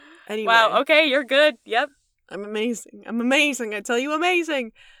 Anyway. Wow, okay, you're good. Yep. I'm amazing. I'm amazing. I tell you,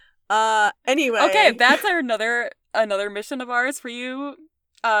 amazing. Anyway. Okay, that's another mission of ours for you.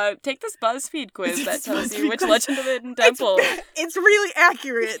 Take this BuzzFeed quiz that tells you which Legend of the Hidden Temple. It's really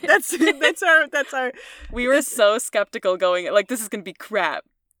accurate. That's our. We were so skeptical going, like, this is gonna be crap.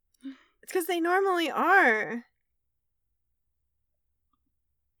 It's because they normally are.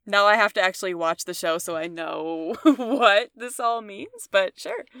 Now I have to actually watch the show so I know what this all means, but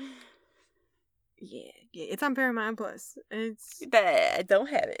sure. Yeah, it's on Paramount Plus. I don't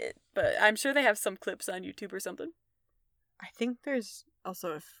have it, but I'm sure they have some clips on YouTube or something. I think there's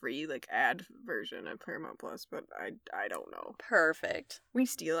also a free, like, ad version of Paramount Plus, but I don't know. Perfect. We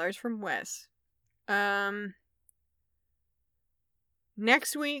steal ours from Wes.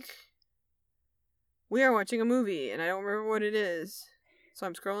 Next week, we are watching a movie, and I don't remember what it is. So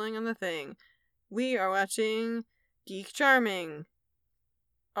I'm scrolling on the thing. We are watching Geek Charming.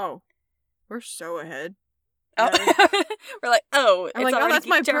 Oh, we're so ahead. Oh, we're like, I'm like, that's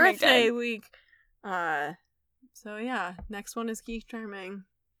my birthday time. week. So yeah, next one is Geek Charming.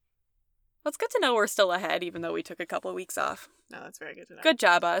 Well, it's good to know we're still ahead, even though we took a couple of weeks off. No, that's very good to know. Good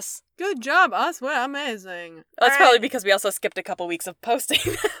job, us. Good job, us. We're amazing. That's probably because we also skipped a couple weeks of posting.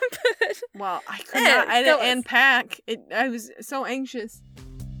 Well, I could not edit and pack. I was so anxious.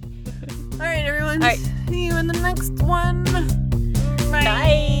 All right, everyone. All right. See you in the next one. Bye.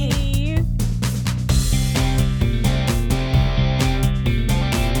 Bye.